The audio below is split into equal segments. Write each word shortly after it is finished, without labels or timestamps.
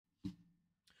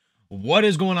What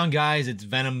is going on, guys? It's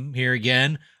Venom here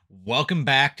again. Welcome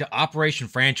back to Operation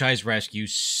Franchise Rescue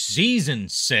Season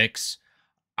 6.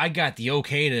 I got the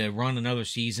okay to run another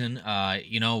season.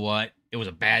 You know what? It was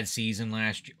a bad season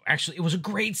last year. Actually, it was a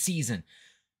great season.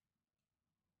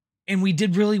 And we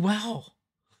did really well.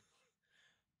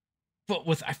 But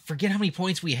I forget how many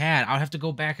points we had. I'll have to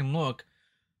go back and look.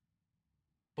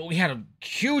 But we had a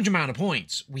huge amount of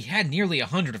points. We had nearly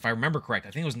 100, if I remember correct.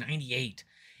 I think it was 98.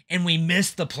 And we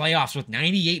missed the playoffs with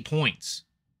 98 points.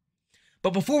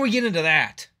 But before we get into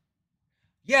that,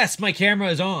 yes, my camera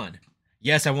is on.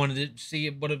 Yes, I wanted to see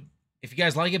if you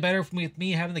guys like it better with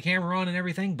me having the camera on and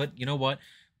everything. But you know what?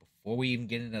 Before we even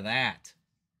get into that,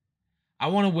 I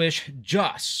want to wish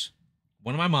Just,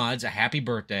 one of my mods, a happy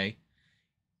birthday.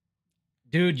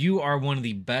 Dude, you are one of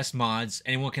the best mods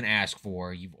anyone can ask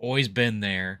for. You've always been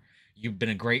there. You've been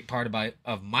a great part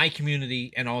of my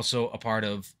community and also a part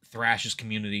of Thrash's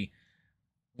community.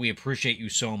 We appreciate you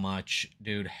so much,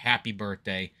 dude. Happy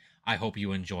birthday. I hope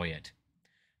you enjoy it.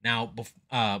 Now,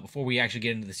 before we actually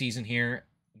get into the season here,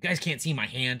 you guys can't see my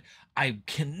hand. I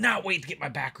cannot wait to get my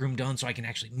back room done so I can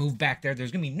actually move back there.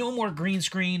 There's going to be no more green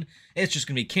screen. It's just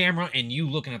going to be camera and you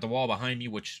looking at the wall behind me,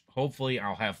 which hopefully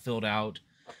I'll have filled out.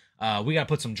 We got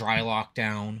to put some dry lock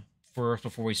down first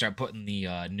before we start putting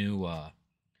the new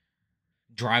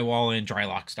drywall in. Dry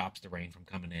lock stops the rain from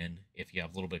coming in if you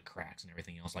have a little bit of cracks and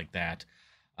everything else like that.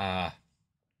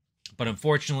 But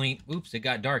unfortunately, oops, it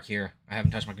got dark here. I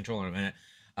haven't touched my controller in a minute.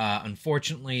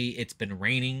 Unfortunately, it's been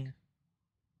raining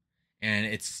and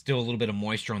it's still a little bit of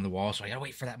moisture on the wall. So I gotta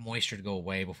wait for that moisture to go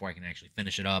away before I can actually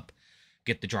finish it up,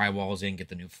 get the drywalls in, get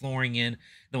the new flooring in.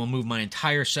 Then we'll move my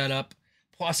entire setup.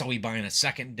 Plus, I'll be buying a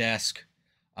second desk,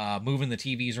 moving the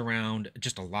TVs around.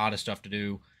 Just a lot of stuff to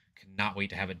do. Cannot wait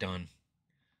to have it done.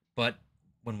 But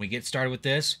when we get started with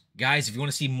this, guys, if you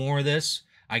want to see more of this,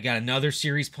 I got another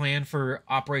series planned for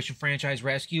Operation Franchise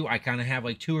Rescue. I kind of have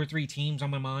like 2 or 3 teams on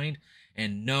my mind.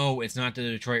 And no, it's not the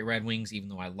Detroit Red Wings, even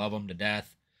though I love them to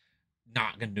death.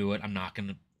 Not going to do it. I'm not going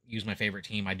to use my favorite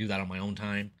team. I do that on my own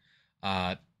time.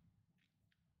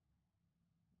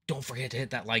 Don't forget to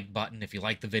hit that like button if you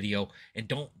like the video. And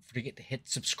don't forget to hit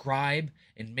subscribe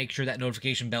and make sure that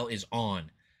notification bell is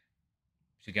on.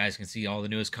 So you guys can see all the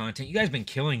newest content. You guys have been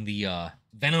killing the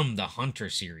Venom the Hunter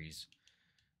series.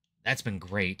 That's been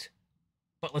great.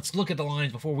 But let's look at the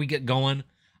lines before we get going.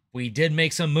 We did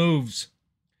make some moves.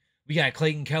 We got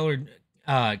Clayton Keller,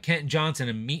 Kent Johnson,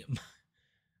 and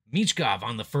Michkov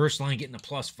on the first line getting a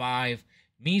 +5.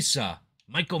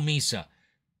 Michael Misa.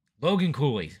 Logan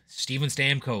Cooley, Steven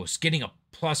Stamkos getting a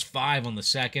 +5 on the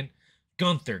second.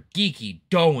 Gunther, Geeky,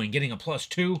 Doan getting a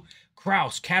 +2.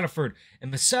 Kraus, Cataford,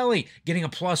 and Maselli getting a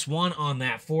 +1 on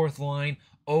that fourth line.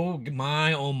 Oh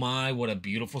my, what a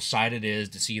beautiful sight it is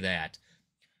to see that.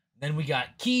 Then we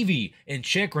got Kiwi and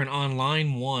Chikrin on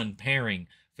line 1 pairing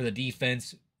for the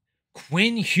defense.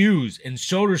 Quinn Hughes and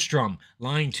Soderstrom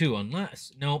line 2.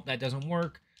 Unless, nope, that doesn't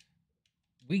work.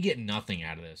 We get nothing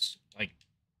out of this. Like,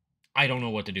 I don't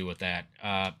know what to do with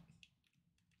that.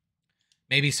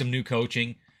 Maybe some new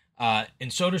coaching. And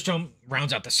Soderstrom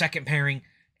rounds out the second pairing.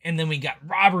 And then we got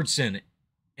Robertson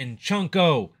and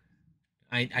Chunko.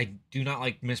 I do not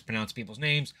like mispronounce people's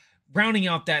names. Rounding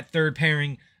out that third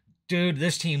pairing. Dude,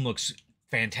 this team looks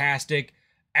fantastic.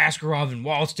 Askarov and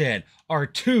Wallstead are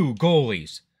 2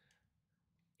 goalies.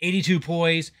 82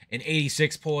 poise and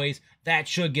 86 poise. That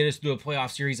should get us through a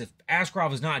playoff series. If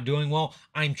Askarov is not doing well,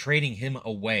 I'm trading him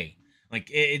away. Like,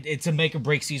 it's a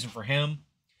make-or-break season for him.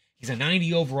 He's a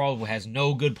 90 overall who has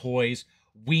no good poise.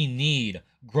 We need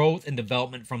growth and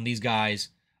development from these guys.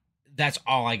 That's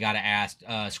all I got to ask.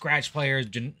 Scratch players,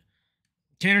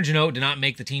 Tanner Janot did not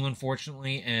make the team,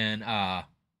 unfortunately. And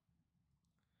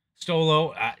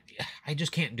Stolo, I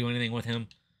just can't do anything with him.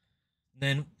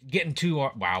 Then getting to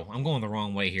wow, I'm going the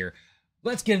wrong way here.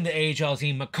 Let's get into the AHL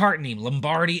team. McCartney,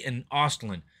 Lombardi, and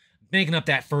Ostlund making up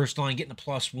that first line, getting a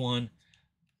 +1.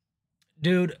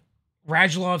 Dude,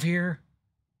 Radulov here,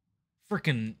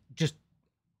 freaking just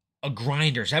a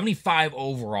grinder. 75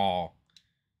 overall.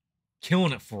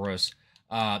 Killing it for us.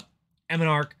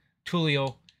 Eminark,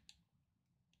 Tulio.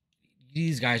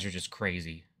 These guys are just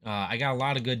crazy. I got a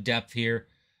lot of good depth here.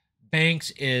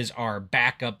 Banks is our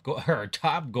backup, our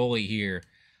top goalie here.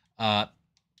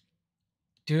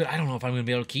 Dude, I don't know if I'm going to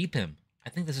be able to keep him. I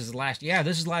think this is the last. Yeah,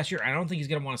 this is last year. I don't think he's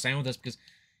going to want to sign with us because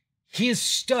he is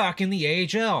stuck in the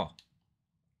AHL.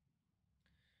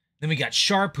 Then we got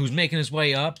Sharp, who's making his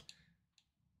way up.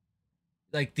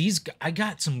 Like, I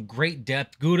got some great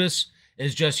depth. Gudis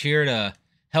is just here to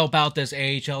help out this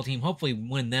AHL team. Hopefully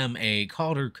win them a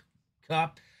Calder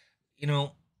Cup. You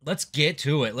know, let's get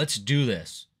to it. Let's do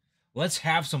this. Let's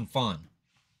have some fun.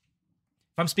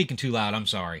 If I'm speaking too loud, I'm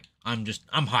sorry. I'm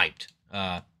hyped.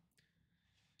 I'm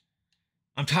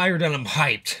tired and I'm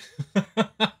hyped.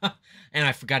 And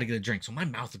I forgot to get a drink, so my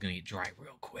mouth is going to get dry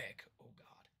real quick. Oh, God.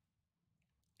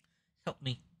 Help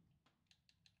me.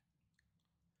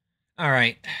 All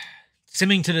right.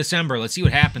 Simming to December. Let's see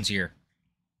what happens here.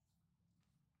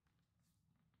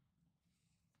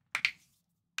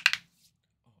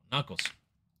 Oh, knuckles.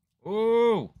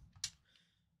 Ooh.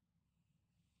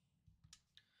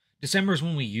 December is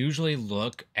when we usually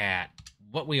look at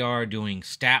what we are doing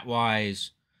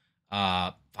stat-wise.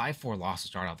 5-4 loss to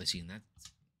start off the season.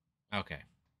 That's okay.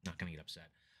 Not gonna get upset.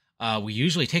 We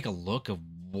usually take a look of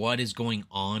what is going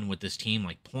on with this team,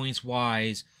 like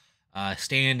points-wise,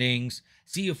 standings.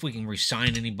 See if we can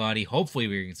re-sign anybody. Hopefully,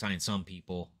 we can sign some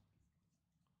people.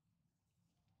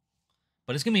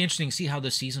 But it's gonna be interesting to see how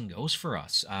this season goes for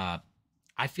us. I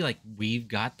feel like we've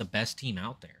got the best team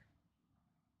out there.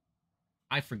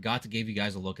 I forgot to give you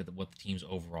guys a look at what the team's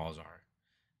overalls are.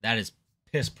 That is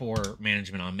piss poor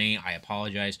management on me. I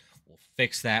apologize. We'll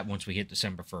fix that once we hit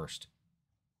December 1st.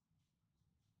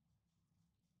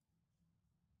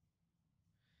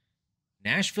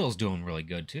 Nashville's doing really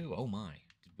good too. Oh my.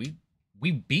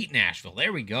 We beat Nashville.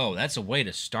 There we go. That's a way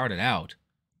to start it out.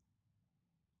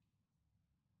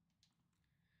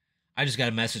 I just got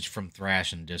a message from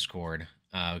Thrash in Discord.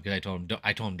 Because I told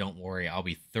him don't worry, I'll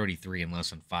be 33 in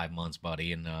less than 5 months,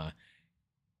 buddy. And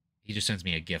he just sends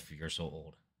me a gift for you're so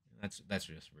old. That's just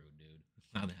rude, dude.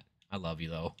 Not that. I love you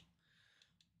though.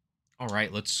 All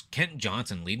right, let's Kent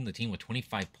Johnson leading the team with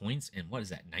 25 points and what is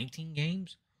that? 19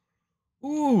 games?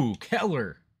 Ooh,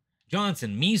 Keller,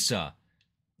 Johnson, Misa.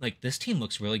 Like this team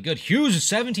looks really good. Hughes is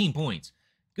 17 points.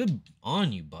 Good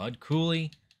on you, bud.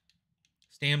 Cooley,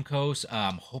 Stamkos.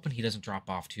 I'm hoping he doesn't drop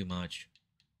off too much.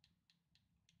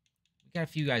 We got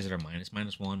a few guys that are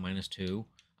 -1, -2.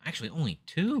 Actually, only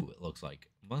 2, it looks like.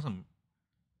 Unless I'm...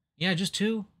 Yeah, just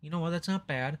 2. You know what? That's not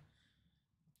bad.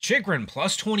 Chikrin,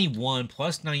 +21,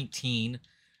 +19.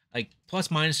 Like, plus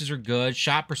minuses are good.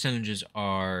 Shot percentages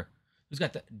are... Who's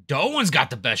got the... Doan's got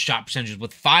the best shot percentages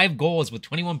with 5 goals with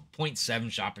 21.7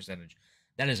 shot percentage.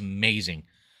 That is amazing.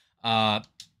 Damn.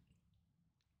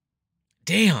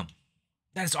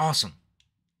 That is awesome.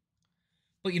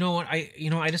 But you know what?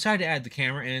 I decided to add the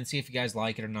camera in and see if you guys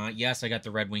like it or not. Yes, I got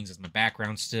the Red Wings as my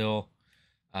background still.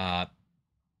 We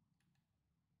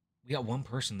got one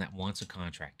person that wants a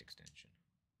contract extension.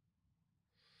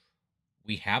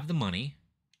 We have the money.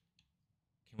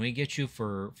 Can we get you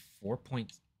for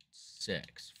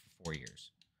 4.6 for 4 years?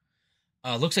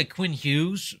 Looks like Quinn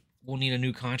Hughes will need a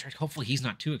new contract. Hopefully he's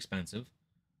not too expensive.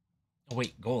 Oh,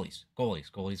 wait. Goalies.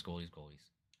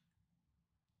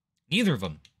 Neither of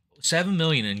them. 7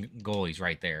 million in goalies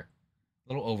right there. A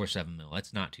little over 7 mil.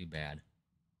 That's not too bad.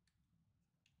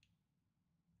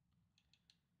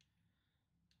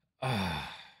 I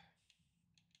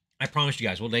promise you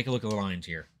guys, we'll take a look at the lines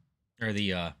here. Or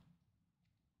the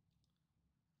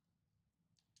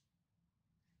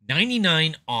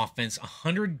 99 offense,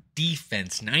 100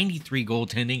 defense, 93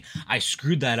 goaltending. I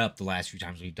screwed that up the last few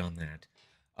times we've done that.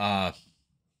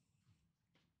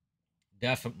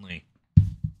 Definitely.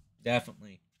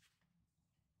 Definitely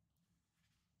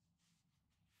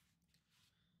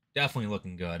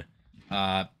looking good.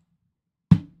 I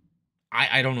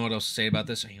don't know what else to say about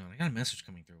this. Hang on, I got a message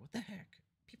coming through. What the heck?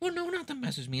 People know not to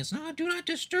message me. It's not do not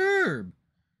disturb.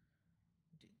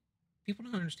 People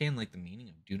don't understand like the meaning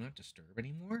of do not disturb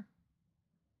anymore.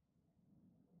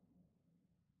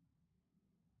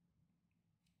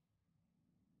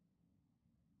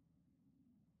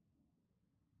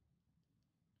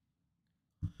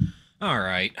 All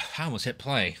right, I almost hit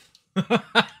play.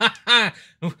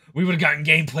 We would have gotten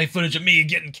gameplay footage of me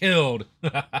getting killed.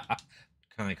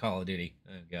 Kind of Call of Duty.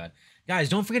 Oh, God. Guys,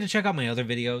 don't forget to check out my other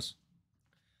videos.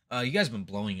 You guys have been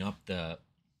blowing up the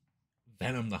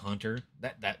Venom the Hunter.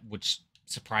 That which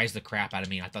surprised the crap out of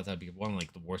me. I thought that would be one of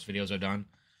like the worst videos I've done.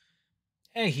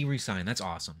 Hey, he re-signed. That's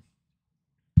awesome.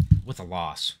 With a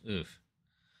loss. Oof.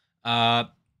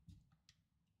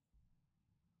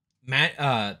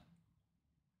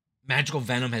 Magical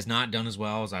Venom has not done as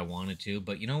well as I wanted to,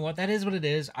 but you know what? That is what it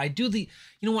is. You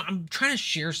know what? I'm trying to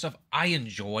share stuff I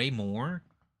enjoy more.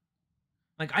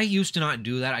 Like, I used to not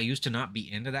do that. I used to not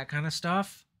be into that kind of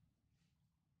stuff.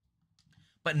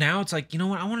 But now it's like, you know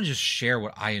what? I want to just share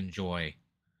what I enjoy.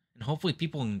 And hopefully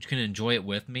people can enjoy it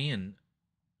with me and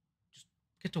just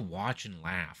get to watch and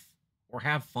laugh. Or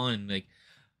have fun. Like,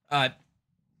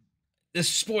 this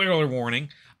spoiler warning.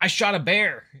 I shot a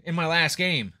bear in my last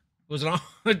game.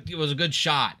 It was a good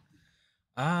shot.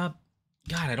 God,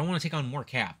 I don't want to take on more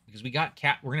cap because we got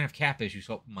cap. We're gonna have cap issues.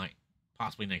 So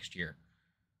possibly next year.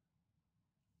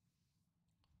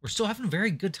 We're still having a very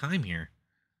good time here.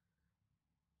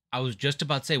 I was just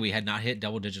about to say we had not hit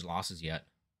double-digit losses yet.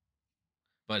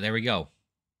 But there we go.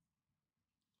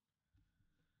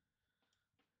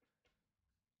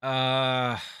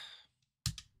 I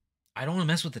don't want to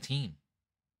mess with the team.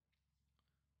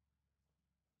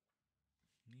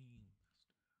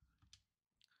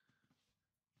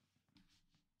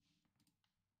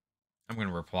 I'm going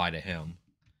to reply to him.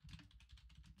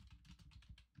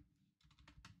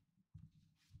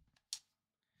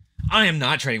 I am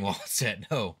not trading Wallet.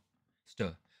 No.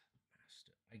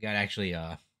 I got actually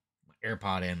my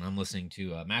AirPod in. I'm listening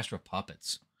to Master of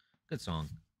Puppets. Good song.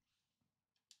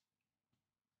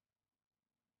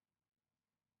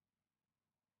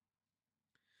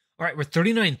 All right, we're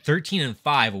 39, 13, and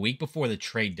 5 a week before the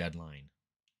trade deadline.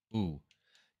 Ooh.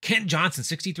 Kent Johnson,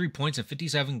 63 points in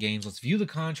 57 games. Let's view the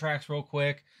contracts real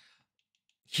quick.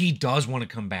 He does want to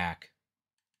come back.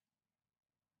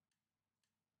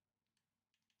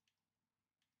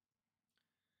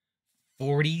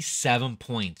 47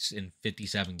 points in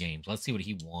 57 games. Let's see what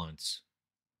he wants.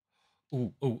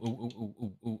 Ooh, ooh, ooh, ooh,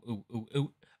 ooh, ooh, ooh,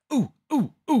 ooh, ooh, ooh,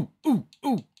 ooh, ooh, ooh,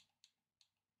 ooh.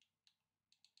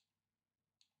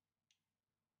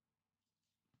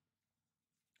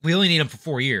 We only need him for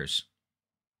 4 years.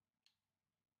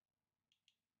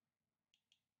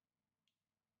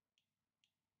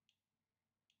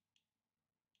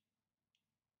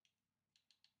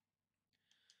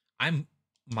 I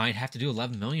might have to do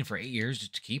 11 million for 8 years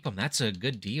just to keep him. That's a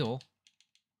good deal.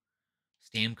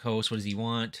 Stamkos, what does he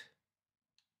want?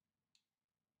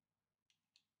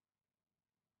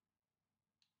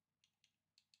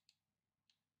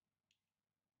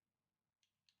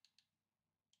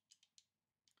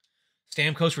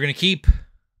 Stamkos, we're gonna keep.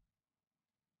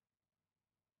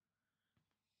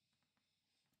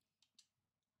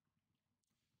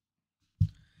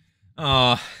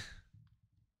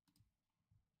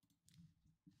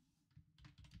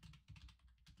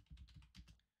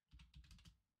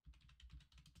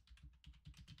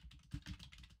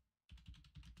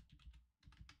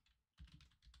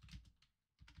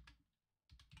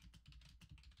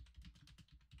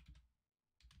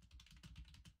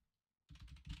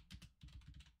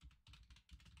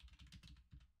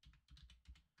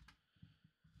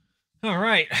 All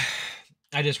right.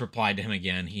 I just replied to him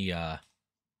again. He wow.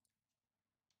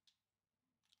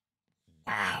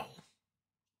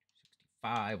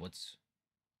 65. What's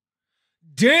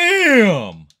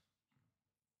damn?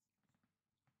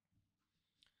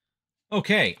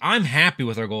 Okay, I'm happy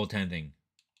with our goaltending.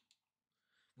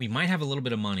 We might have a little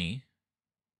bit of money.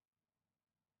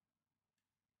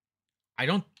 I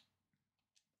don't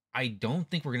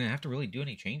think we're gonna have to really do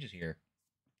any changes here.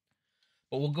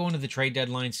 But we'll go into the trade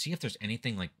deadline, see if there's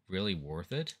anything like really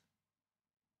worth it.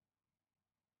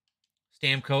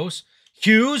 Stamkos,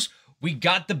 Hughes, we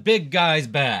got the big guys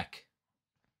back.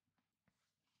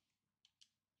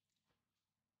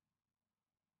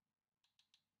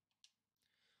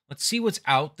 Let's see what's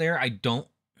out there. I don't.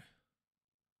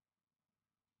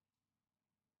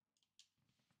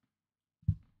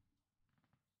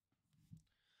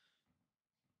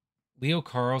 Leo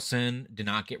Carlson did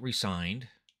not get re-signed.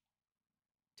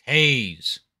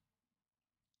 Taves.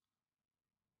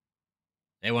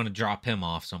 They want to drop him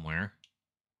off somewhere.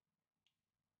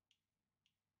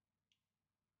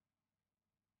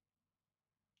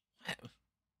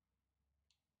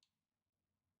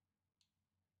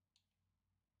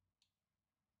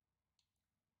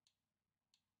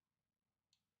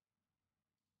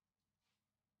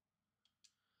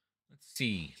 Let's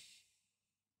see.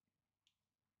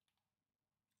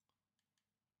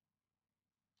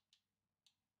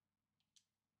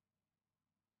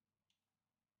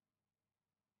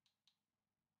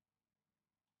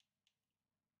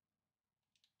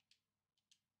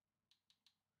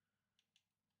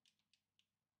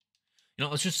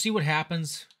 Let's just see what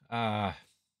happens. Why?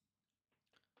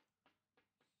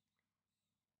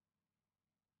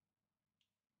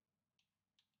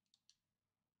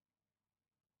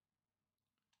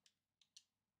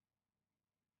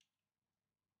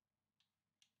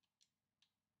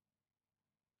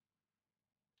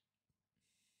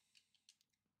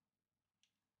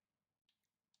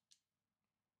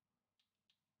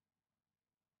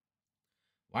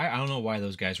 I don't know why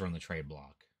those guys are on the trade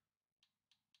block.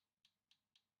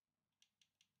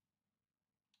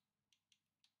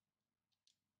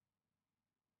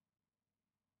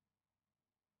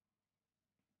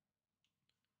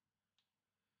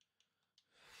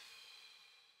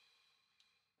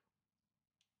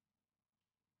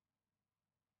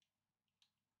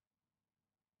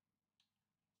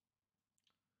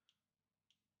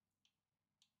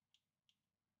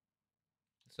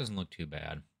 This doesn't look too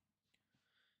bad.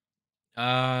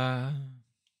 Uh,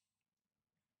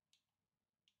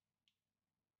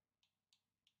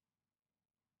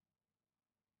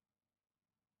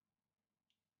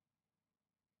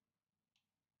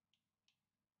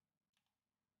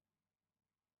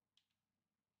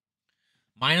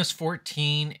 minus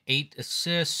 14, 8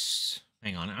 assists.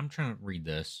 Hang on, I'm trying to read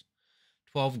this.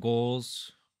 12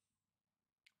 goals,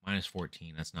 minus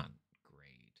 14. That's not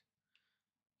great.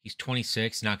 He's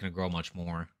 26, not going to grow much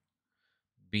more.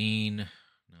 Bean,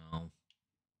 no.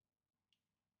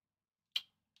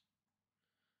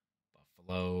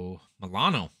 Buffalo,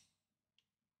 Milano.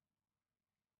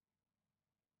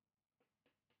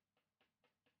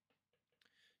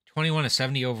 21 to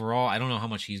 70 overall. I don't know how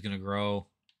much he's going to grow.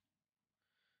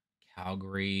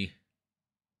 Calgary.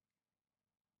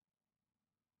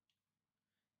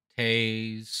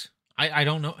 Tays. I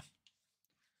don't know.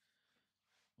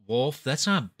 Wolf, that's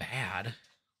not bad.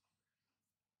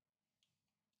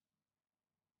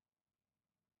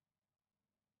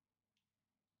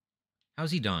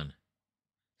 How's he done?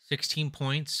 16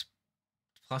 points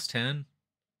plus 10.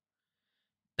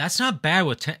 That's not bad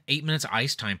with 8 minutes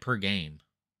ice time per game.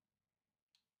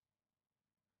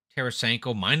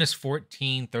 Tarasenko, minus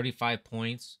 14, 35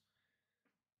 points.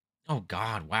 Oh,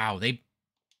 God. Wow. They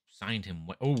signed him.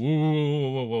 Oh, whoa, whoa,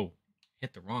 whoa, whoa, whoa.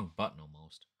 Hit the wrong button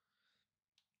almost.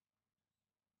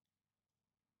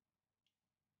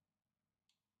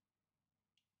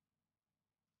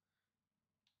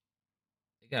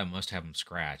 They must have him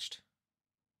scratched.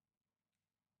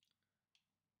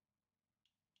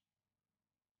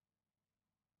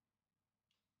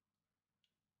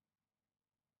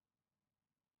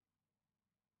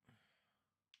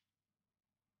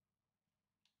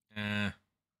 Eh.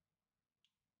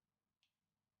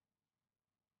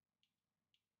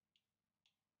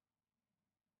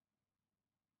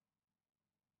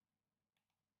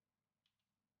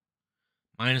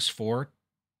 Minus 4.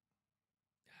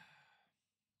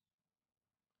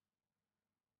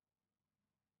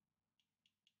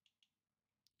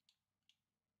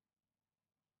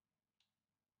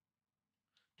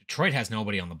 Detroit has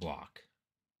nobody on the block.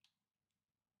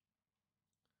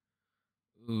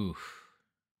 Ooh.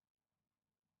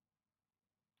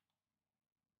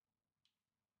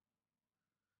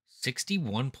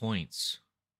 61 points.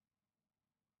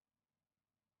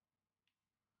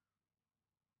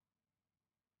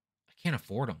 I can't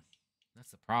afford him. That's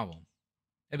the problem.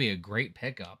 That'd be a great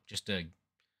pickup. Just to.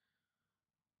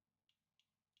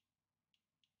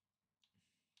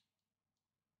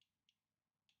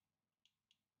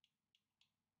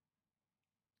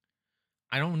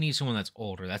 I don't need someone that's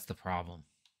older. That's the problem.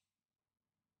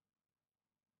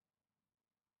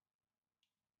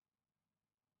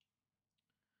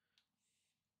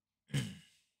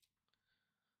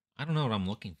 I don't know what I'm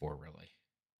looking for, really.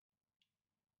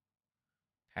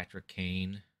 Patrick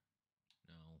Kane.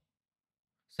 No.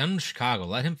 Send him to Chicago.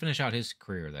 Let him finish out his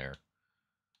career there.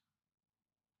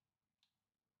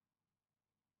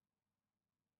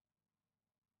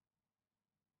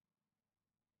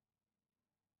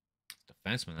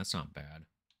 Defenseman, that's not bad.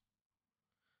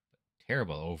 But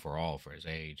terrible overall for his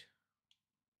age.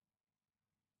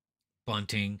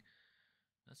 Bunting.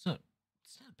 It's not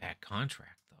a bad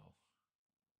contract, though.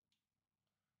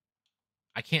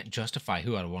 I can't justify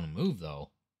who I'd want to move,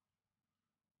 though.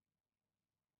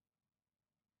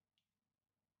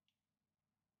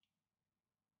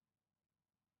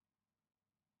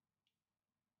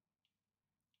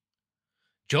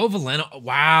 Joe Veleno.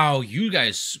 Wow, you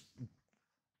guys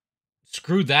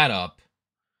screwed that up.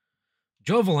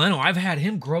 Joe Veleno, I've had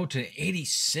him grow to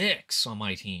 86 on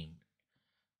my team.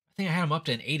 I think I had him up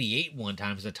to an 88 one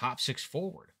time as a top 6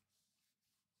 forward.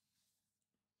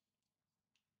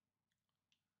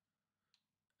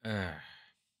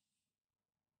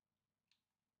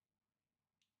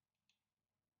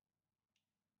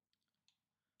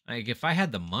 Like, if I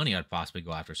had the money, I'd possibly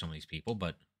go after some of these people,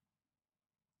 but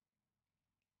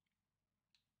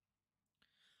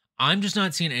I'm just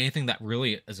not seeing anything that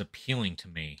really is appealing to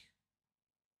me.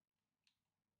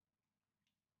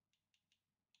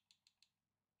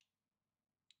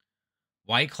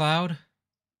 White Cloud? Let's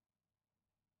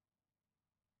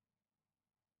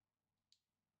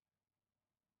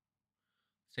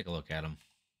take a look at him.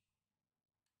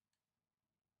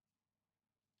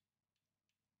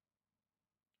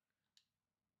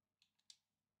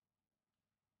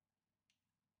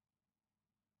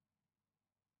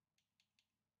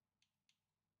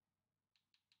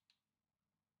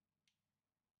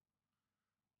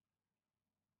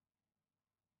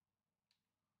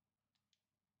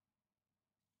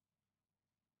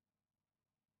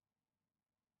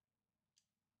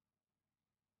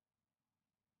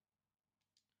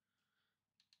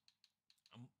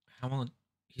 How long?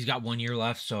 He's got 1 year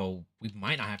left, so we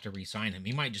might not have to re-sign him.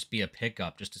 He might just be a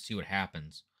pickup just to see what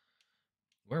happens.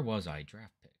 Where was I?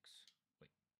 Draft picks. Wait,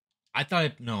 I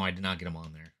thought no, I did not get him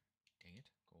on there. Dang it,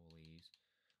 goalies.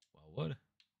 Wellwood.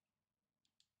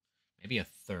 Maybe a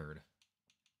third.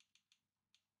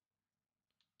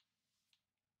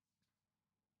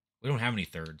 We don't have any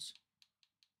thirds.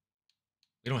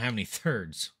 We don't have any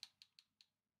thirds.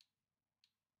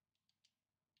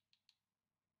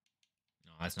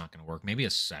 No, that's not going to work. Maybe a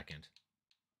second.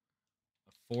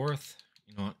 A fourth.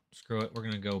 You know what? Screw it. We're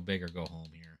going to go big or go home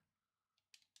here.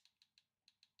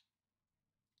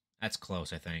 That's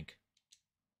close, I think.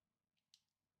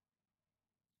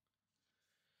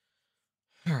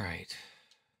 All right.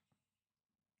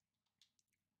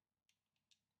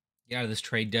 Get out of this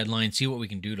trade deadline. See what we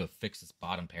can do to fix this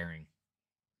bottom pairing.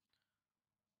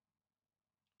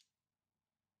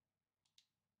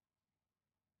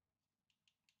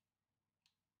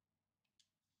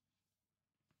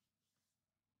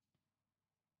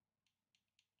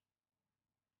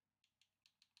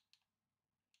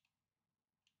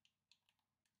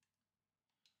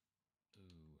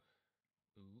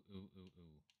 Ooh, ooh, ooh, ooh.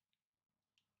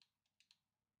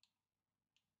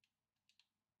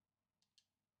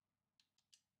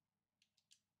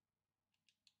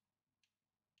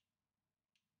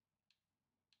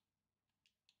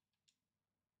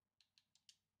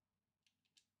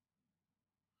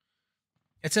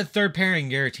 It said third pairing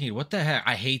guaranteed. What the heck?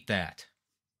 I hate that.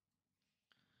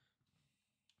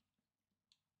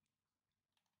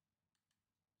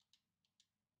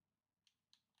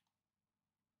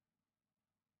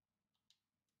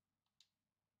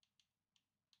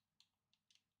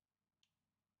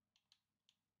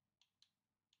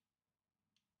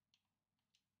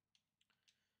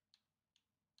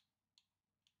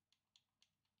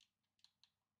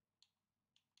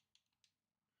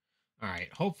 All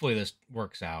right. Hopefully this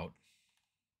works out.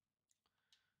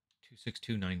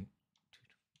 2629.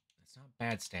 That's not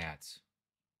bad stats.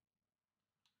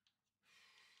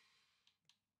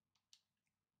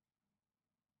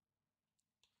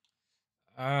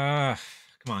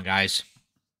 Come on, guys.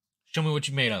 Show me what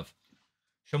you made of.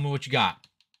 Show me what you got.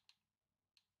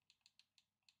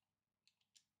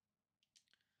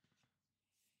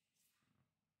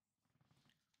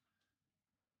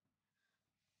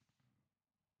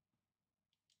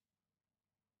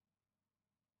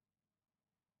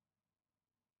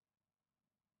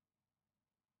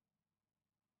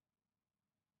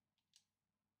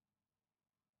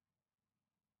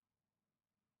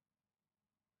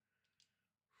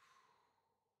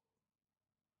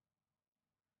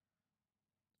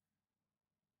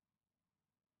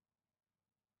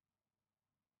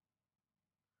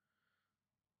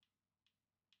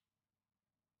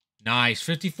 Nice.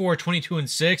 54, 22, and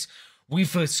 6. We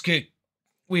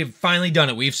have finally done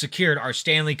it. We've secured our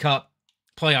Stanley Cup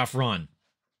playoff run.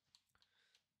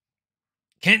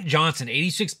 Kent Johnson,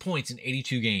 86 points in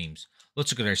 82 games.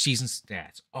 Let's look at our season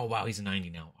stats. Oh, wow, he's a 90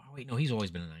 now. Oh, wait, no, he's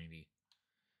always been a 90.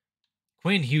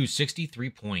 Quinn Hughes, 63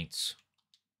 points.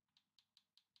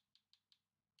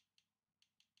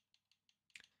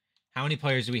 How many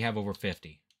players do we have over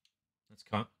 50? Let's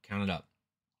count it up.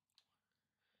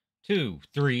 2,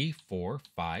 3, 4,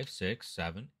 5, 6,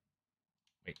 7.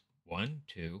 Wait, 1,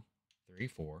 2, 3,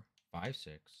 4, 5,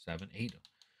 6, 7, 8.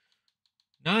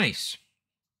 Nice.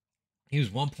 He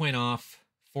was 1 point off,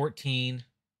 14.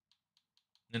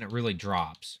 Then it really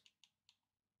drops.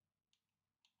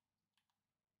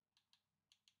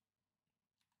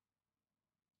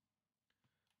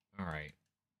 All right.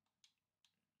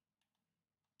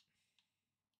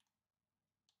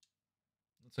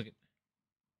 Let's look at.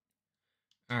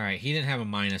 All right. He didn't have a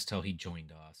minus till he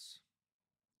joined us.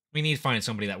 We need to find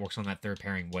somebody that works on that third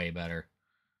pairing way better.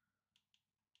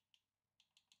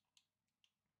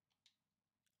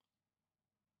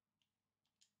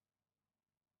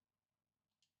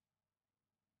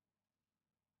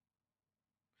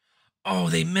 Oh,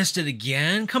 they missed it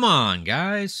again? Come on,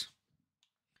 guys.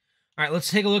 All right,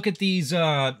 let's take a look at these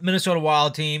Minnesota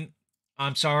Wild team.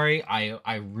 I'm sorry.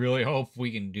 I really hope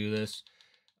we can do this.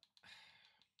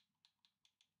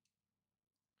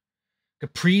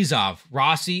 Kaprizov,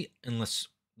 Rossi, and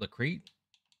Lacrete.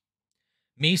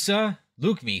 Misa,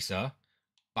 Luke Misa,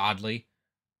 Bodley,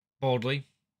 Boldly,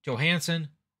 Johansson,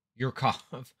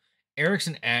 Yurkov,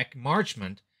 Eriksson Ek,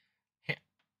 Marchment.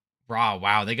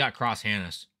 Wow, they got Cross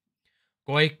Hannes.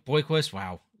 Boyquist,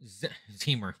 wow.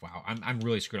 Zemer, wow. I'm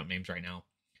really screwed up names right now.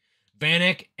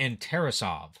 Vanek and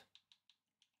Tarasov.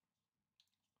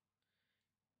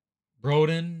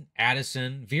 Broden,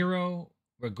 Addison, Vero,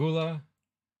 Regula.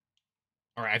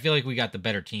 All right, I feel like we got the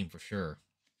better team for sure.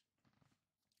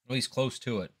 At least close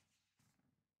to it.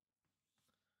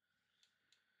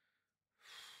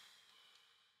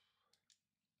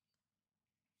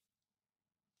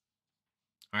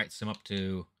 All right, sim up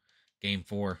to game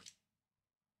 4.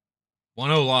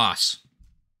 1-0 loss.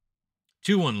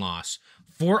 2-1 loss.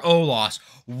 4-0 loss.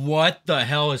 What the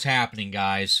hell is happening,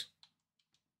 guys?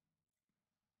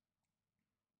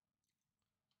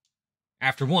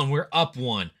 After 1, we're up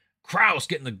 1. Kraus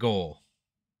getting the goal.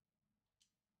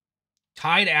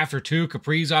 Tied after 2.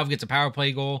 Kaprizov gets a power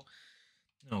play goal.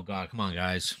 Oh, God. Come on,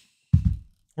 guys.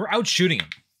 We're out shooting him.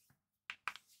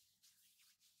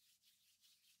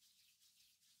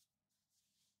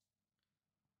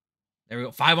 There we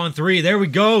go. 5-on-3. There we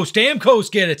go.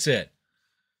 Stamkos gets it.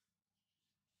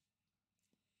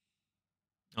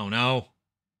 Oh, no.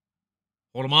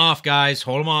 Hold him off, guys.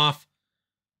 Hold him off.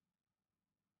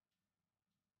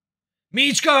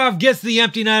 Michkov gets the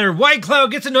empty netter. White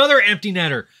Cloud gets another empty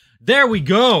netter. There we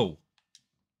go.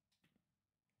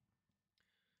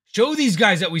 Show these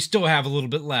guys that we still have a little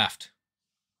bit left.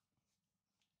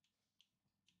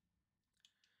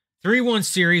 3-1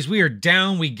 series. We are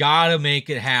down. We got to make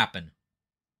it happen.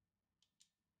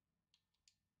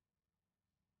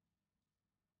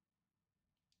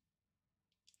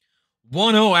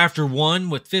 (1-0) after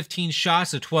 1 with 15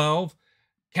 shots of 12.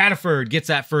 Cataford gets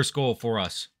that first goal for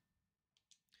us.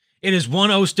 It is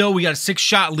 1-0 still. We got a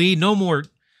 6-shot lead.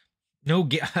 No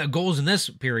goals in this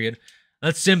period.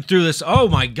 Let's sim through this. Oh,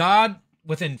 my God.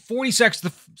 Within 40 seconds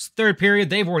of the third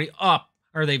period,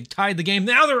 they've tied the game.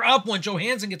 Now they're up 1.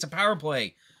 Johansson gets a power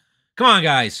play. Come on,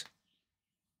 guys.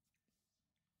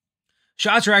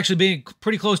 Shots are actually being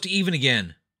pretty close to even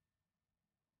again.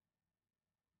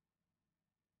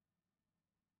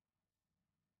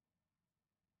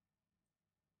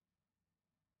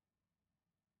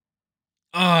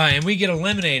 And we get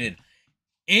eliminated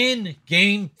in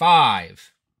game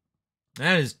 5.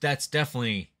 That's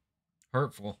definitely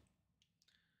hurtful.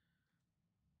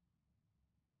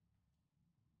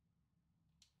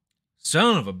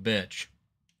 Son of a bitch.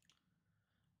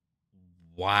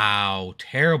 Wow.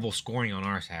 Terrible scoring on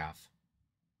our half.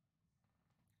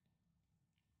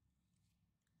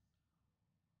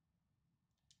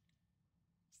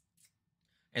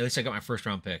 At least I got my first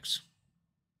round picks.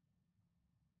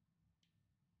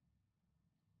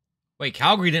 Wait,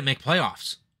 Calgary didn't make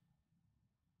playoffs.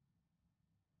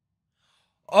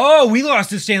 Oh, we lost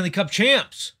to Stanley Cup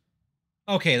champs.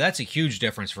 Okay, that's a huge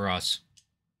difference for us.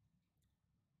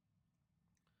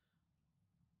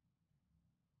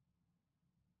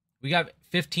 We got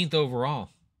 15th overall.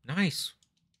 Nice.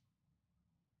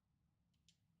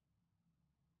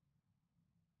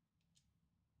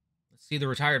 Let's see the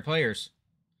retired players.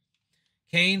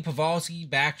 Kane, Pavelski,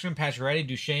 Backstrom, Pacioretty,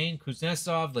 Duchesne,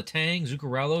 Kuznetsov, Letang,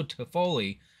 Zuccarello,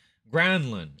 Toffoli,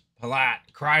 Granlund, Palat,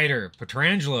 Kreider,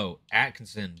 Pietrangelo,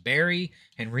 Atkinson, Barry,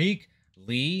 Henrique,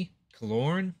 Lee,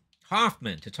 Killorn,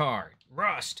 Hoffman, Tatar,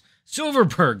 Rust,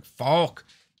 Silverberg, Falk,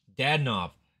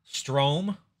 Dadnov,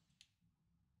 Strome,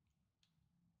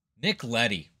 Nick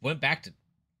Leddy went back to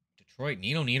Detroit.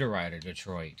 Nino Niederreiter,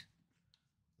 Detroit.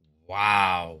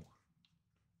 Wow.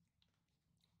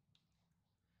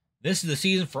 This is the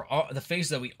season for all the faces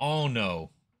that we all know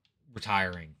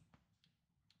retiring.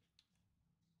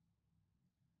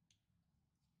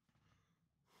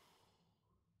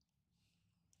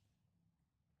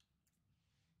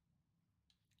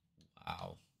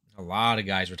 Wow. A lot of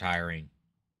guys retiring.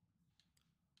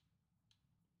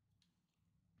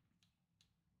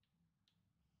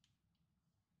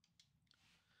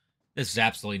 This is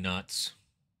absolutely nuts.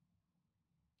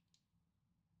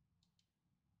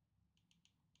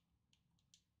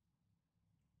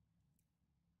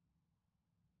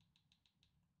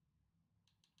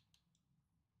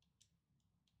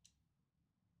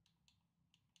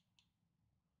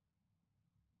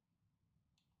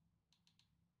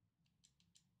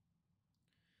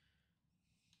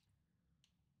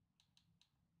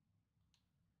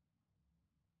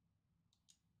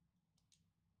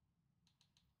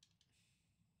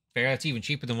 Fair, that's even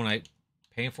cheaper than when I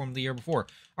paid for them the year before.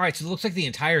 All right, so it looks like the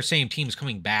entire same team is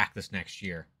coming back this next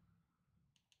year.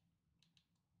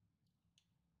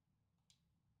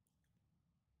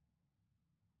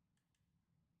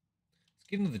 Let's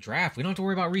get into the draft. We don't have to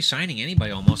worry about re-signing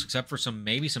anybody almost, except for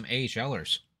maybe some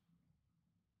AHLers.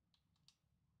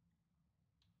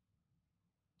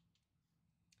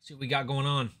 Let's see what we got going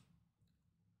on.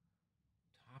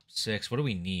 Top 6. What do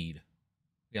we need?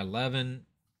 We got 11,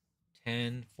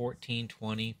 10, 14,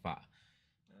 25.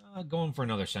 Going for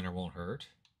another center won't hurt.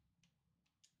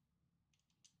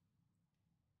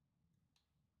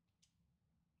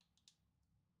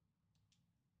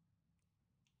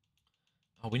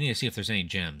 Oh, we need to see if there's any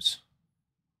gems.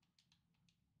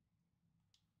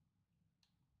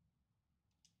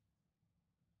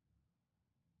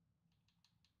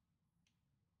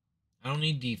 I don't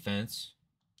need defense.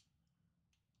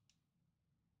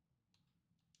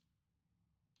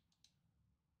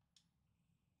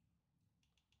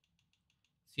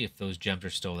 See if those gems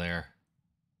are still there.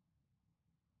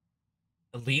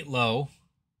 Elite low.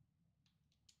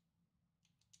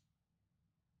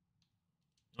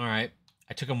 All right.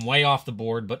 I took him way off the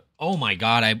board, but oh my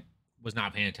god, I was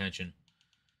not paying attention.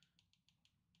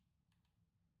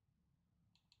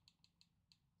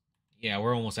 Yeah,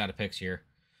 we're almost out of picks here.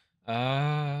 Go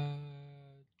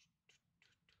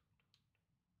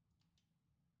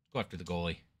after the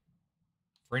goalie.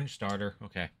 Fringe starter.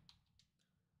 Okay.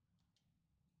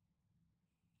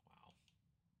 Wow.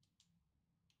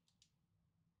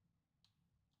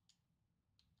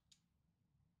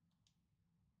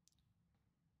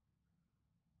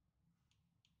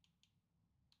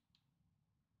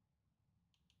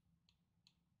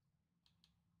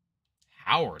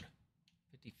 Howard.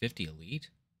 50-50 elite.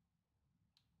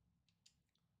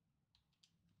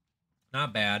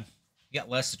 Not bad. You got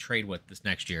less to trade with this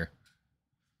next year.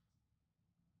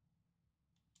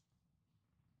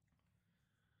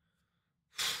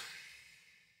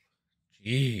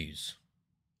 Jeez.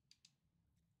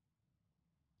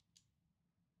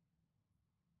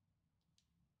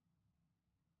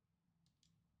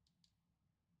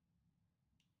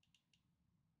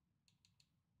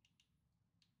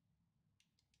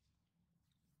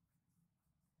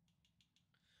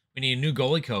 We need a new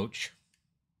goalie coach.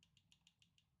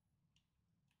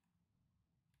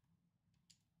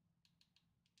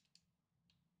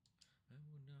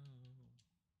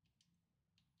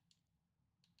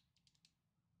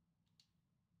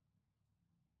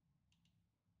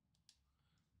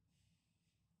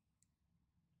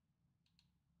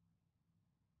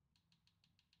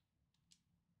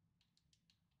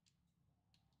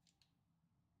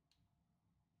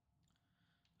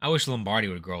 I wish Lombardi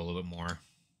would grow a little bit more.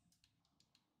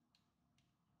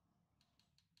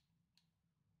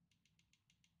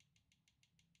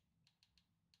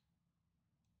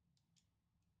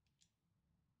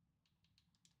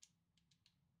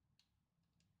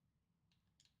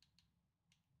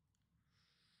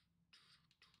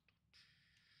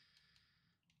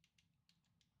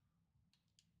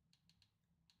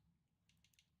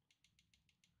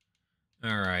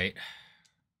 All right.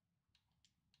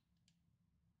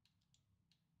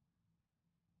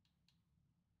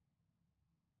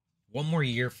 One more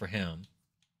year for him.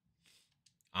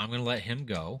 I'm going to let him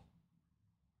go.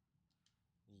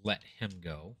 Let him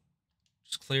go.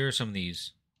 Just clear some of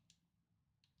these.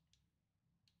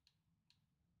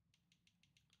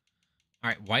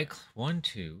 All right, white. 1,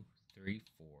 2, 3,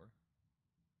 4.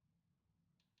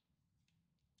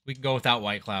 We can go without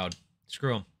White Cloud.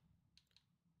 Screw him.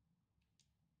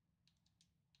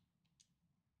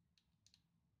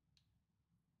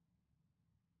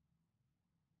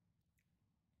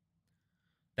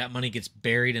 That money gets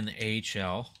buried in the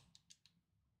AHL.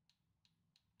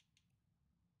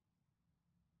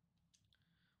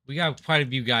 We got quite a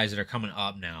few guys that are coming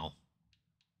up now.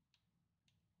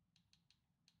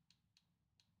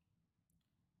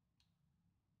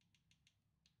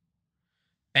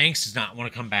 Banks does not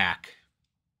want to come back.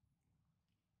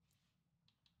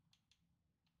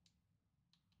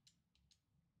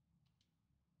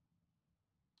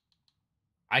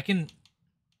 I can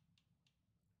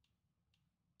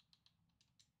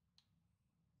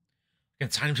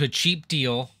sign him to a cheap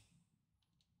deal.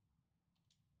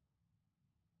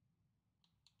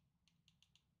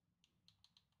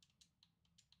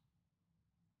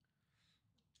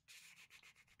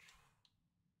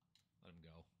 Let him go.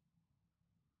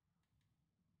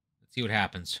 Let's see what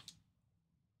happens.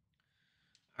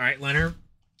 All right, Leonard.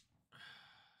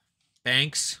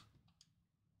 Banks.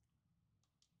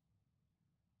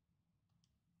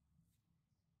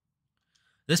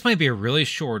 This might be a really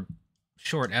short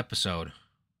episode.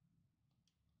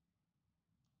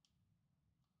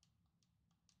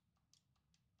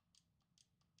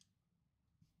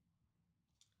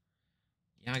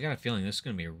 Yeah, I got a feeling this is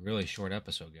going to be a really short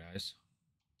episode, guys.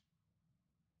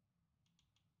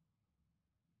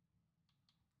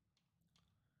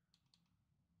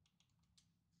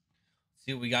 Let's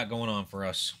see what we got going on for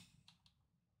us.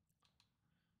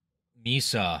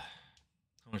 Misa.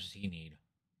 How much does he need?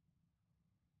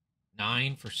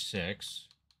 9 for 6.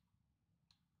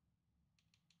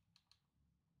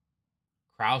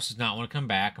 Kraus does not want to come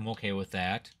back. I'm okay with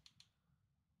that.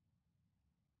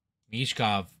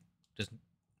 Mishkov does.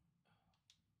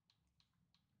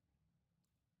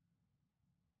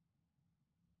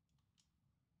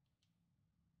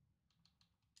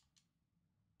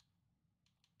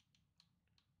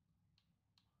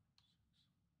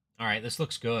 All right, this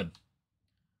looks good.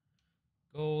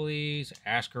 Goalies,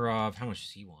 Askarov. How much does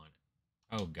he want?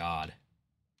 Oh, God.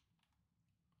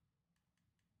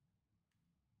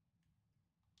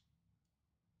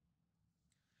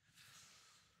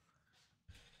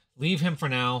 Leave him for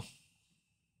now.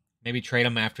 Maybe trade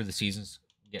him after the seasons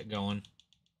get going.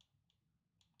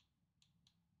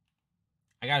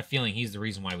 I got a feeling he's the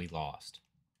reason why we lost.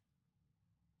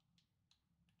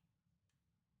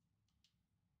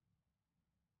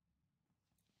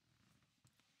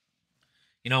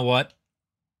 You know what?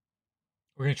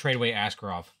 We're going to trade away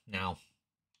Askarov now.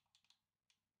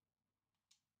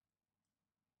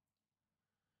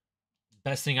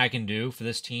 Best thing I can do for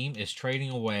this team is trading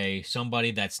away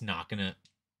somebody that's not going to.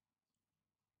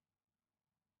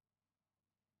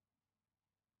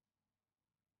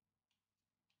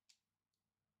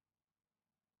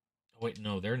 Oh, wait,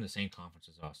 no, they're in the same conference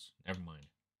as us. Never mind.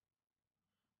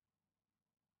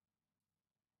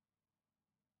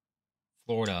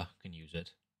 Florida can use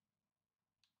it.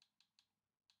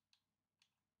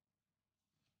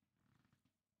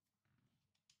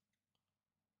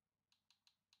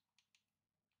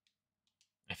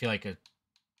 I feel like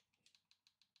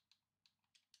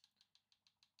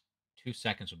 2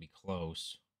 seconds would be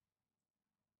close.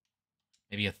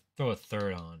 Maybe throw a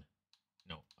third on.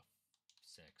 No, a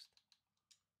sixth.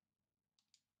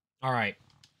 All right.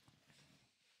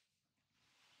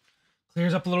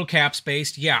 Clears up a little cap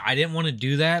space. Yeah, I didn't want to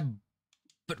do that,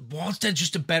 but Wallstead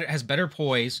just has better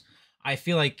poise. I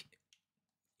feel like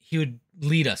he would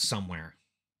lead us somewhere.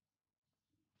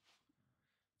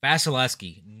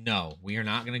 Vasilevsky, no, we are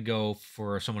not going to go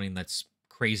for someone that's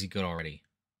crazy good already.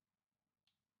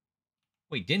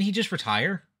 Wait, didn't he just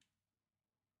retire?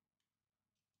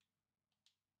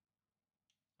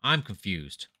 I'm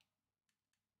confused.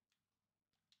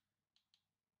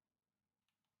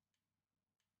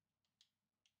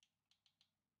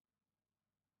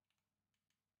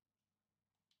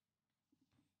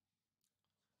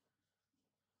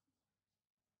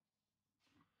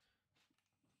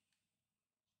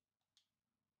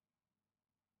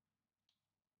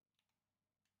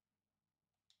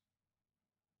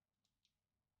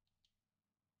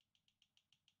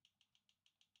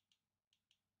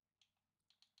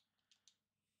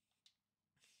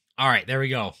 All right, there we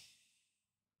go.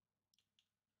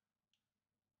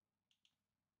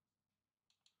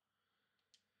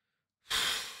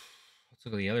 Let's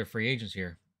look at the other free agents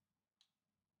here.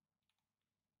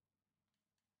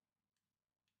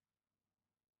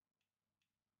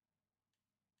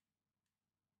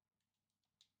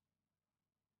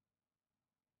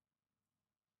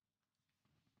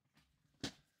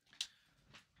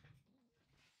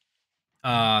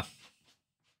 Uh,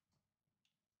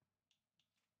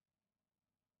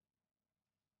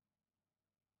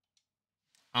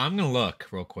 I'm gonna look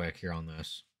real quick here on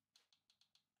this.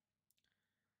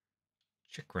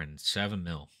 Chikrin, 7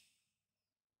 mil.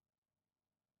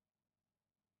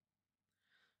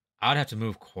 I'd have to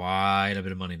move quite a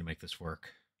bit of money to make this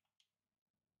work.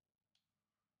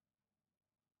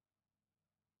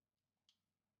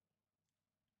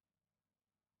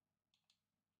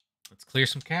 Let's clear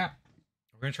some cap.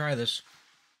 We're gonna try this.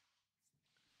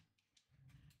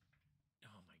 Oh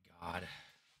my god.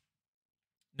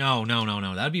 No, no, no,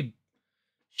 no. That'd be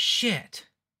shit.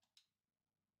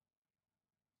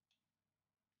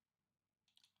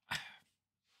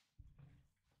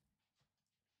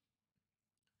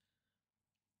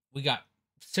 We got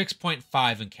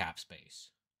 6.5 in cap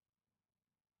space.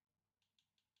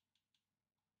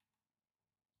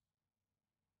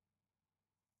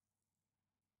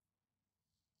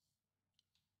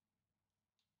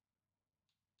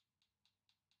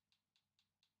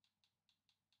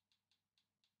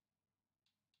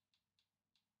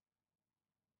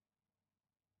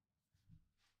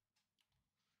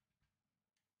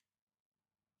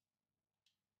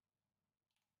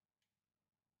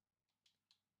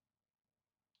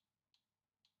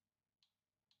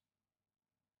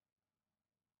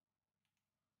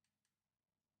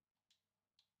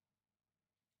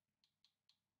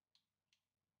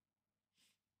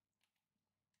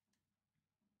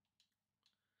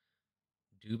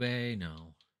 Dubé,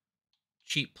 no.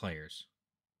 Cheap players.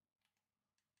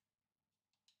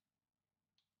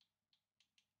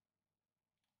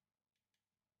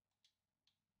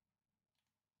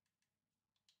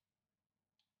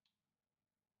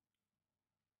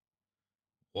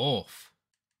 Wolf.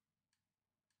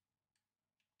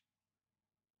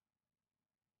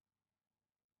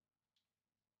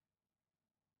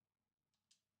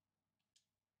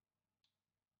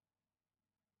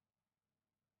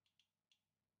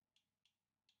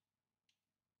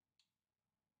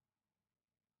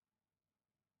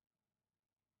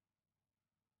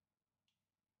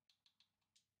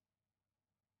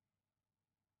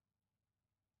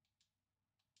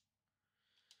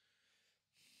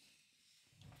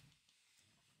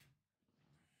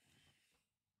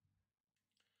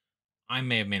 I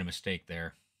may have made a mistake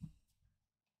there.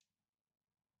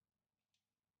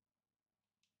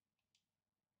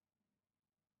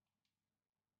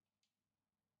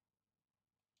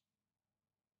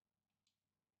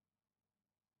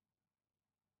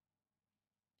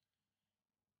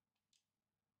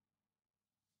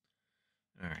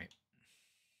 All right.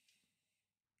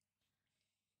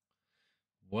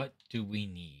 What do we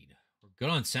need? We're good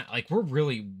on center. Like, we're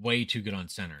really way too good on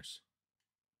centers.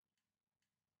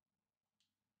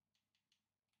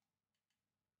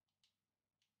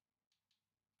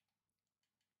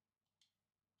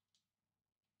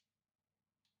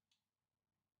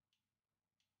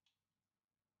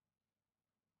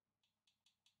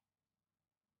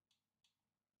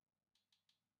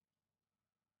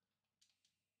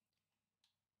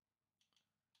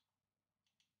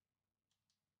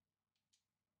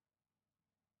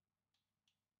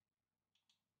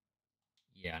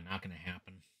 Yeah, not going to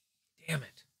happen. Damn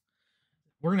it.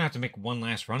 We're going to have to make one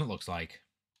last run, it looks like.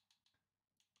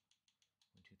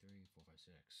 1, 2, 3, 4, 5,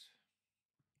 6.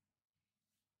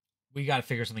 We got to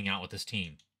figure something out with this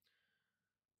team.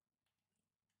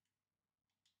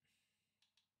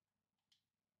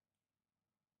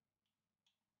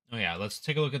 Oh, yeah. Let's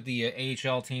take a look at the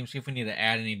AHL team, see if we need to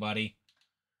add anybody.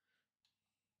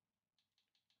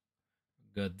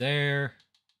 Good there.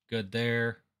 Good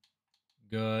there.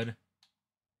 Good.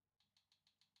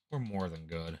 We're more than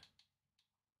good.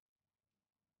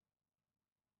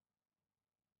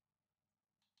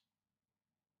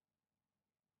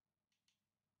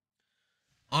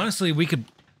 Honestly, we could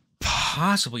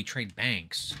possibly trade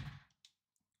Banks.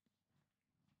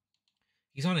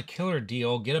 He's on a killer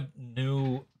deal. Get a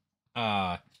new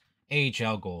AHL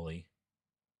goalie.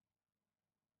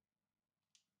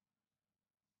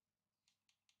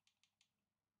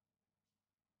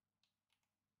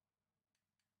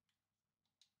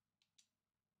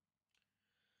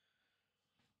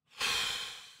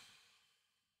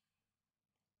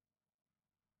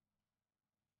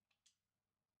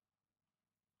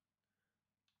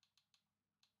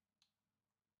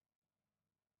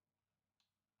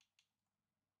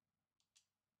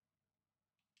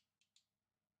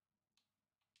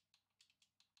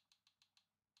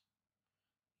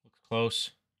 Looks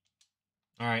close.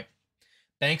 All right.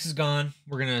 Banks is gone.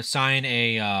 We're going to sign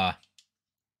a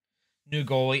new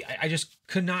goalie. I just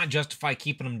could not justify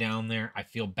keeping him down there. I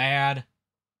feel bad.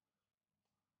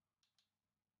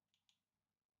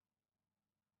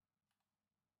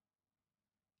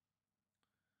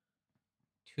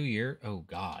 $2 year. Oh,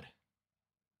 God.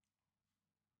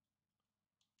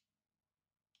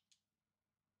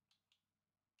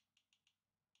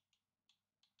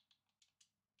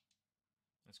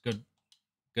 That's good.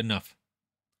 Good enough.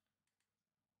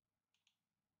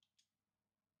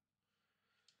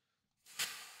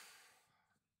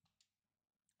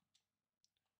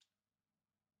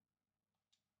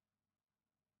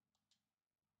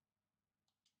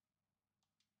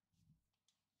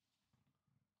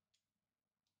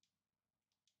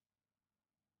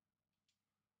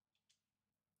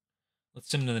 Let's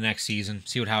send him to the next season.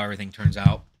 See how everything turns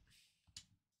out.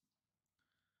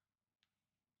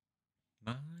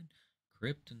 Mine,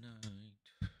 kryptonite.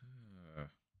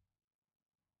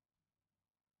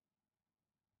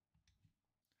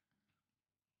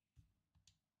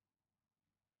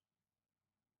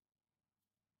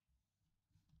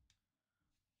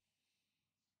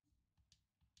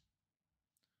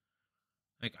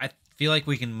 Like, I feel like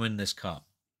we can win this cup.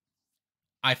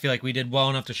 I feel like we did well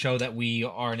enough to show that we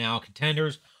are now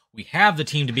contenders. We have the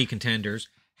team to be contenders.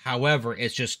 However,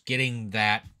 it's just getting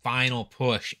that final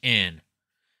push in.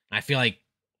 I feel like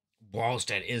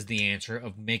Wallstead is the answer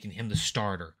of making him the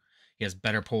starter. He has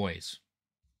better poise.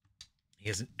 He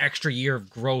has an extra year of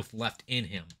growth left in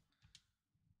him.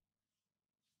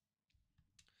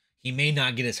 He may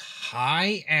not get as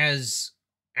high as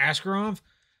Askarov,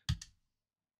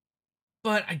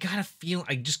 but I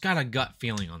just got a gut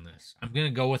feeling on this. I'm going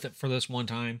to go with it for this one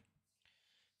time.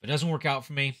 If it doesn't work out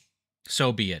for me,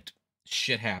 so be it.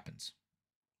 Shit happens.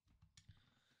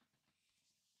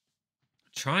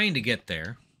 Trying to get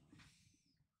there.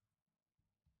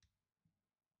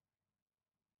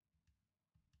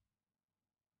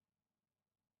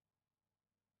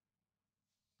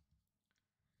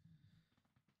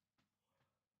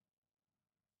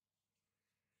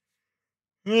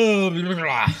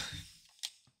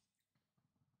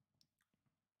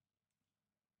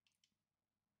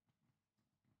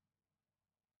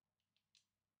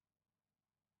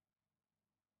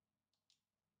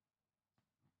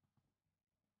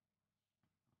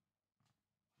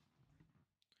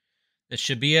 This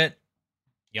should be it.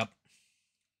 Yep.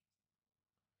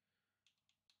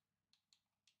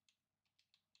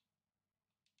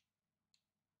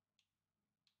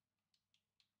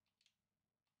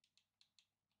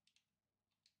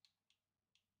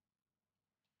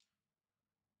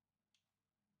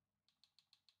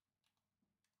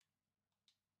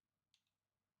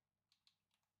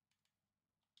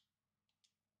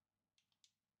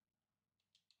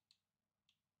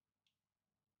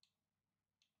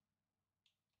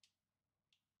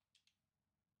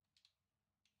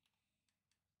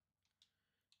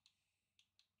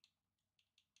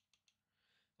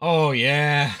 Oh,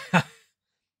 yeah.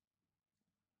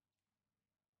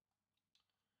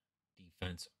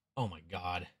 Defense. Oh, my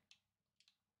God.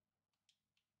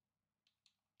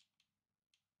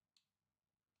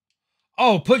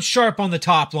 Oh, put Sharp on the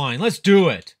top line. Let's do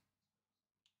it.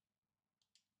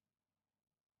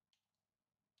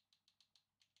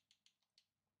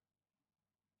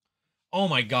 Oh,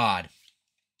 my God.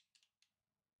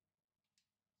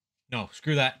 No,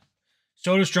 screw that.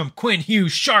 Soderstrom, Quinn,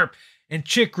 Hughes, Sharp, and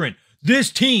Chikrin. This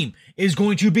team is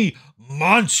going to be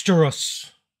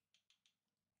monstrous.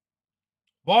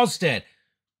 Wallstead.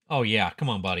 Oh, yeah. Come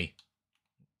on, buddy.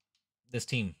 This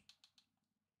team.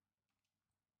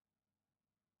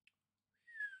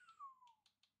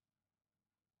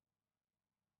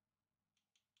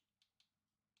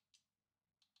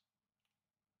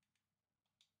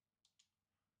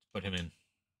 Put him in.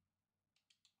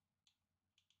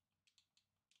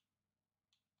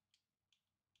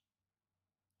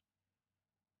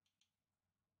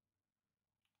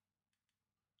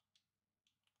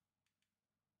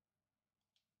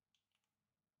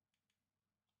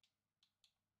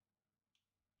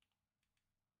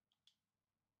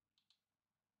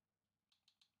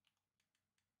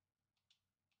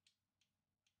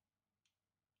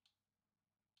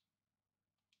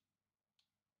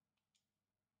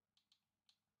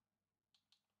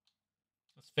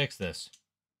 Let's fix this.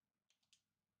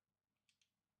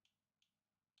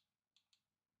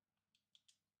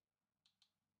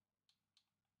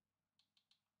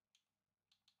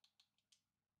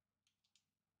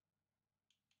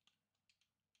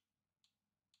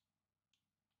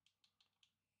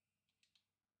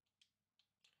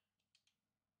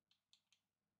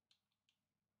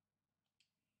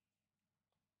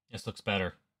 This looks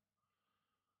better.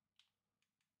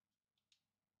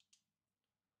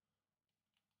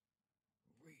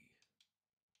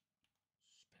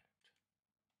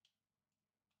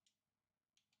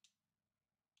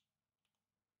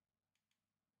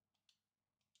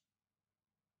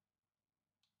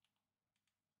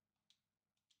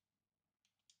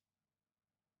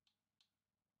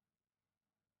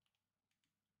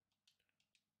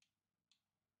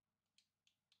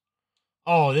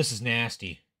 Oh, this is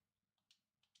nasty.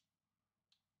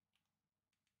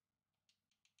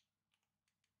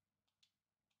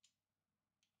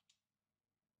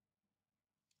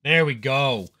 There we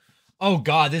go. Oh,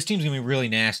 God, this team's going to be really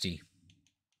nasty.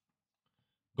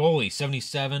 Goalie,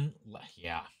 77.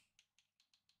 Yeah.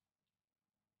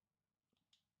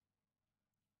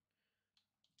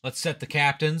 Let's set the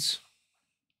captains.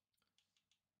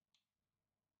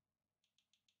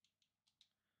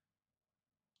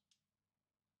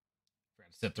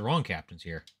 Forgot to set the wrong captains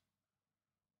here.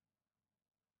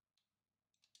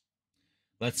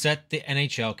 Let's set the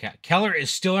NHL cap. Keller is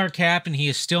still our captain. He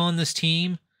is still on this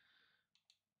team.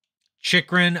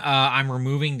 Chikrin, I'm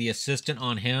removing the assistant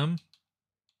on him.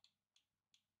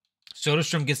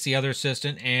 Soderstrom gets the other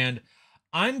assistant, and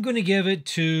I'm going to give it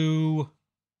to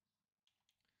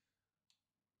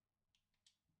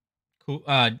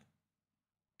Kent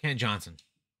Johnson.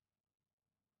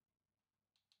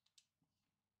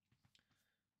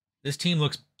 This team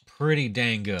looks pretty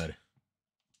dang good.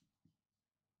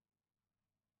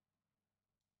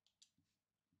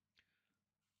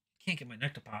 Can't get my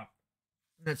neck to pop.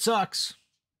 That sucks.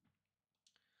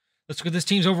 Let's look at this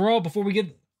team's overall before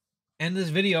we end this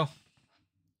video.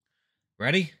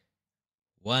 Ready?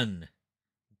 1,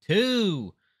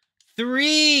 2,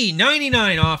 3.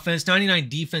 99 offense, 99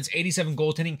 defense, 87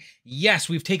 goaltending. Yes,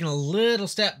 we've taken a little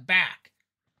step back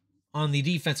on the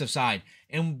defensive side.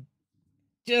 And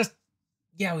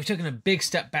we've taken a big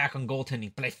step back on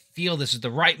goaltending. But I feel this is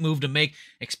the right move to make,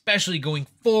 especially going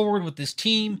forward with this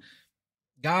team.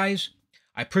 Guys,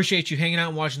 I appreciate you hanging out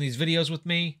and watching these videos with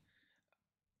me.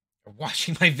 Or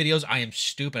watching my videos. I am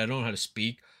stupid. I don't know how to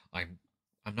speak. I'm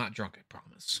not drunk, I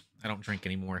promise. I don't drink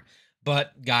anymore.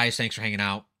 But, guys, thanks for hanging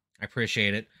out. I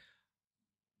appreciate it.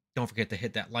 Don't forget to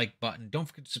hit that like button. Don't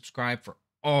forget to subscribe for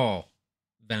all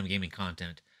Venom Gaming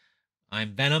content.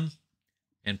 I'm Venom,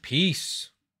 and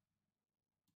peace.